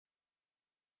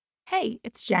Hey,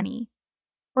 it's Jenny.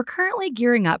 We're currently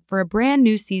gearing up for a brand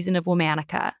new season of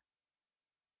Womanica.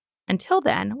 Until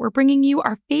then, we're bringing you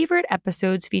our favorite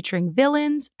episodes featuring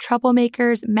villains,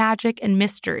 troublemakers, magic, and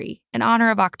mystery in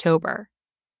honor of October.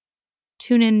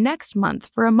 Tune in next month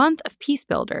for a month of Peace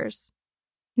Builders.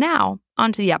 Now,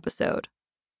 onto the episode.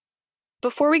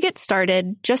 Before we get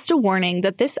started, just a warning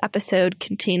that this episode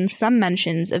contains some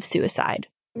mentions of suicide.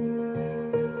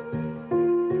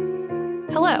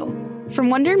 Hello. From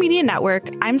Wonder Media Network,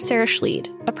 I'm Sarah Schleid,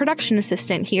 a production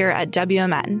assistant here at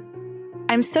WMN.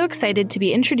 I'm so excited to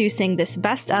be introducing this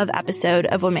best of episode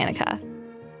of Womanica.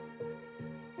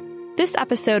 This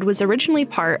episode was originally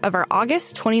part of our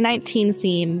August 2019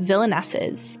 theme,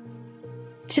 Villainesses.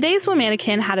 Today's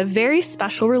Womanican had a very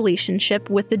special relationship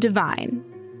with the divine.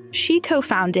 She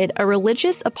co-founded a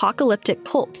religious apocalyptic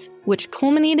cult, which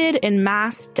culminated in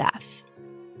mass death.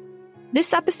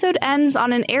 This episode ends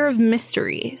on an air of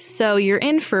mystery, so you're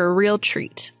in for a real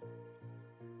treat.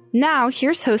 Now,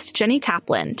 here's host Jenny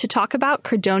Kaplan to talk about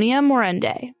Credonia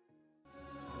Mwerinde.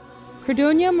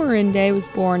 Credonia Mwerinde was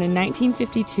born in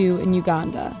 1952 in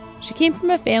Uganda. She came from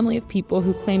a family of people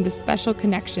who claimed a special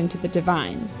connection to the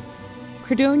divine.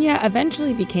 Credonia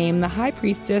eventually became the high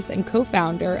priestess and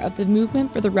co-founder of the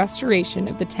movement for the restoration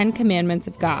of the Ten Commandments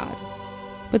of God.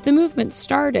 But the movement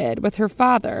started with her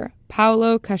father,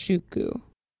 Paulo Kashuku.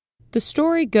 The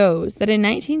story goes that in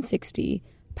 1960,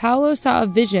 Paulo saw a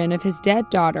vision of his dead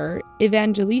daughter,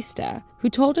 Evangelista, who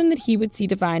told him that he would see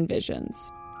divine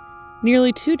visions.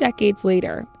 Nearly 2 decades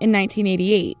later, in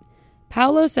 1988,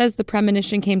 Paulo says the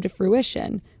premonition came to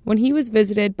fruition when he was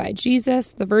visited by Jesus,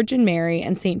 the Virgin Mary,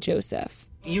 and Saint Joseph.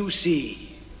 You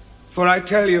see, for I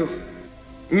tell you,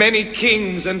 many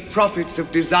kings and prophets have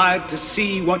desired to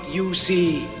see what you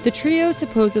see. The trio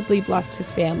supposedly blessed his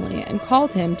family and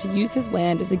called him to use his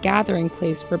land as a gathering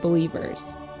place for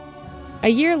believers. A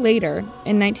year later,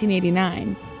 in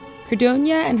 1989,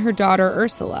 Credonia and her daughter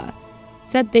Ursula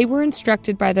said they were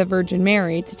instructed by the Virgin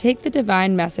Mary to take the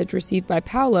divine message received by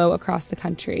Paulo across the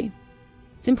country.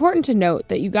 It's important to note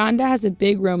that Uganda has a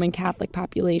big Roman Catholic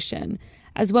population,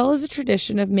 as well as a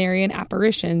tradition of Marian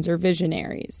apparitions or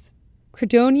visionaries.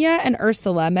 Credonia and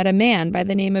Ursula met a man by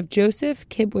the name of Joseph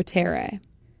Kibwetere.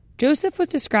 Joseph was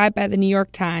described by the New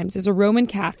York Times as a Roman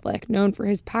Catholic known for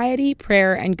his piety,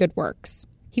 prayer, and good works.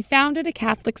 He founded a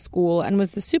Catholic school and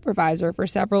was the supervisor for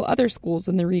several other schools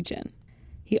in the region.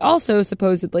 He also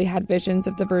supposedly had visions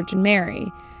of the Virgin Mary,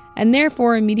 and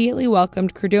therefore immediately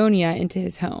welcomed Credonia into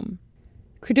his home.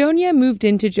 Credonia moved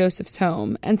into Joseph's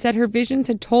home and said her visions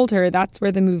had told her that's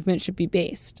where the movement should be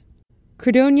based.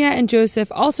 Credonia and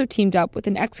Joseph also teamed up with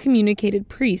an excommunicated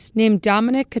priest named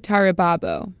Dominic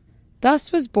Kataribabo.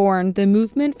 Thus was born the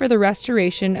Movement for the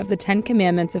Restoration of the Ten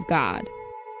Commandments of God.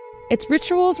 Its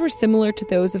rituals were similar to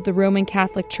those of the Roman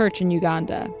Catholic Church in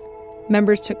Uganda.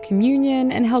 Members took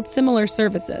communion and held similar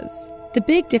services. The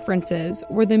big differences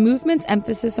were the movement's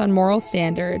emphasis on moral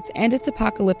standards and its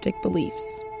apocalyptic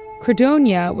beliefs.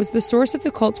 Credonia was the source of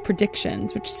the cult's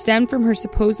predictions, which stemmed from her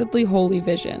supposedly holy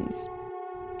visions.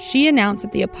 She announced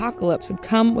that the apocalypse would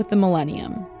come with the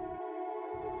millennium.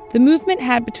 The movement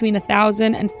had between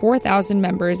 1,000 and 4,000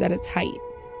 members at its height.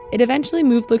 It eventually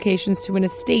moved locations to an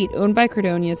estate owned by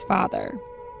Credonia's father.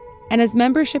 And as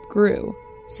membership grew,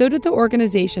 so did the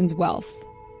organization's wealth.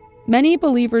 Many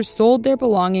believers sold their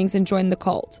belongings and joined the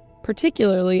cult,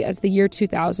 particularly as the year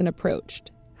 2000 approached.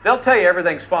 They'll tell you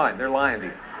everything's fine. They're lying to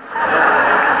you.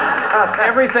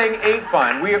 Everything ain't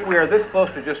fine. We are this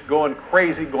close to just going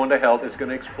crazy, going to hell. It's going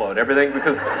to explode. Everything,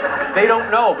 because they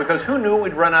don't know. Because who knew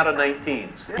we'd run out of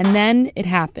 19s? And then it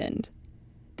happened.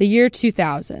 The year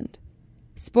 2000.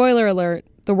 Spoiler alert,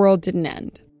 the world didn't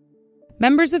end.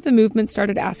 Members of the movement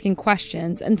started asking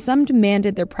questions, and some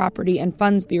demanded their property and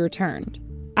funds be returned.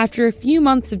 After a few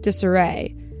months of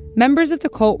disarray, members of the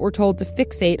cult were told to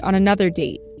fixate on another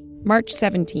date, March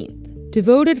 17th.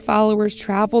 Devoted followers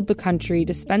traveled the country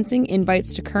dispensing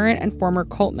invites to current and former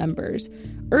cult members,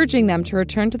 urging them to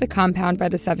return to the compound by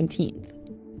the 17th.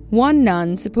 One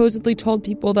nun supposedly told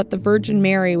people that the Virgin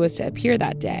Mary was to appear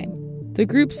that day. The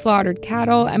group slaughtered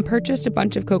cattle and purchased a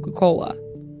bunch of Coca-Cola.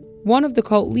 One of the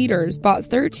cult leaders bought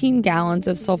 13 gallons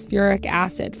of sulfuric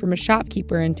acid from a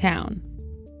shopkeeper in town.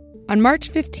 On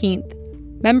March 15th,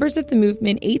 members of the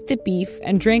movement ate the beef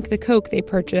and drank the Coke they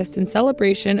purchased in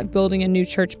celebration of building a new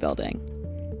church building.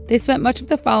 They spent much of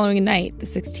the following night, the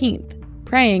 16th,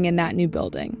 praying in that new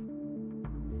building.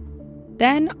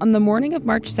 Then, on the morning of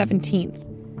March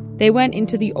 17th, they went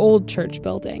into the old church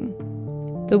building.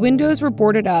 The windows were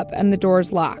boarded up and the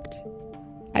doors locked.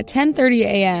 At 10:30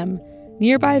 a.m.,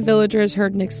 nearby villagers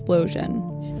heard an explosion.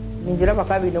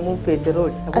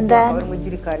 And then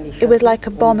it was like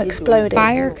a bomb exploded.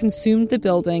 Fire consumed the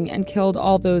building and killed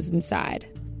all those inside.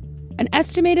 An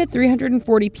estimated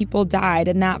 340 people died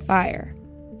in that fire.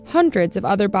 Hundreds of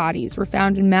other bodies were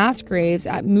found in mass graves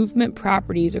at movement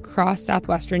properties across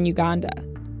southwestern Uganda.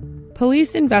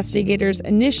 Police investigators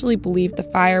initially believed the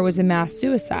fire was a mass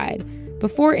suicide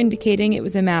before indicating it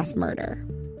was a mass murder.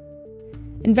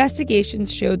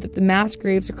 Investigations showed that the mass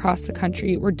graves across the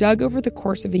country were dug over the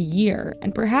course of a year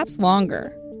and perhaps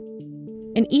longer.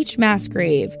 In each mass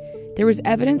grave, there was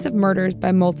evidence of murders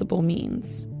by multiple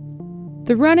means.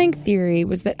 The running theory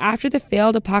was that after the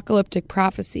failed apocalyptic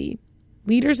prophecy,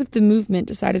 leaders of the movement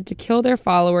decided to kill their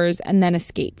followers and then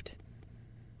escaped.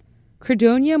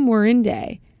 Credonia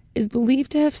Mwerinde is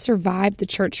believed to have survived the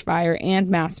church fire and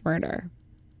mass murder.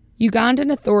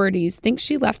 Ugandan authorities think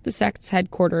she left the sect's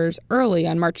headquarters early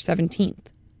on March 17th.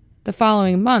 The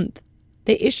following month,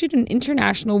 they issued an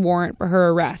international warrant for her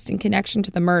arrest in connection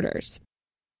to the murders.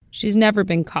 She's never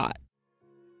been caught.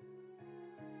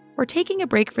 We're taking a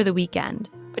break for the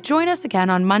weekend, but join us again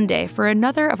on Monday for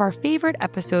another of our favorite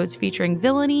episodes featuring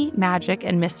villainy, magic,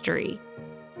 and mystery.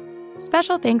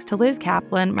 Special thanks to Liz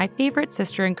Kaplan, my favorite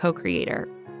sister and co-creator.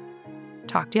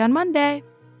 Talk to you on Monday.